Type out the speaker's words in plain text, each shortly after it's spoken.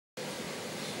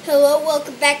Hello,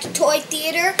 welcome back to Toy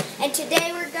Theater, and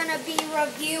today we're going to be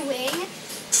reviewing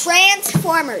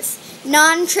Transformers,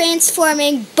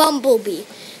 non-transforming Bumblebee.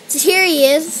 So here he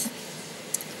is,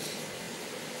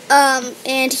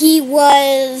 and he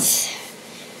was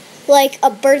like a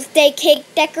birthday cake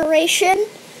decoration.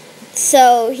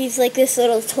 So he's like this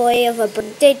little toy of a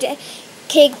birthday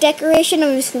cake decoration.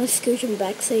 I'm just going to scooch him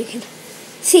back so you can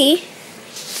see.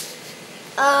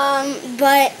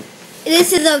 But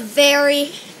this is a very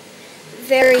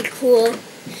cool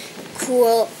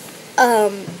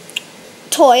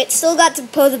toy. It's still got some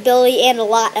posability and a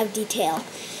lot of detail.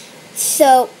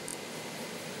 So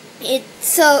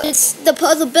it's the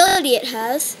posability it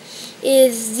has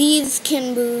is these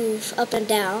can move up and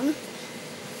down.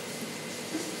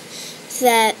 So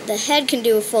that the head can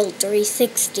do a full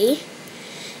 360,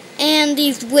 and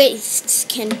these waists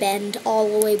can bend all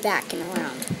the way back and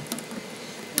around.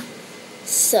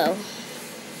 So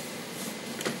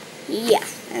yeah,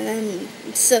 and then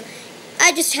so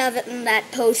I just have it in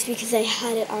that post because I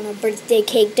had it on a birthday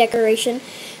cake decoration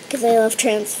because I love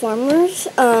Transformers.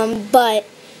 But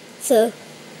so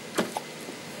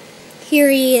here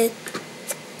he is,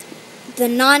 the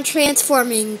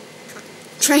non-transforming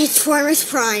Transformers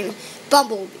Prime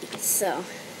Bumblebee. So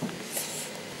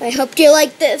I hope you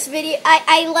like this video.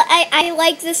 I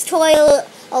like this toy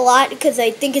a lot because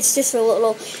I think it's just a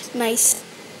little nice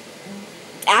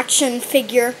action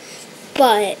figure.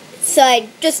 But so I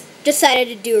just decided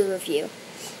to do a review.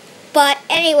 But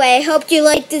anyway, I hope you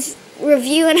liked this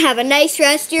review and have a nice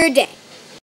rest of your day.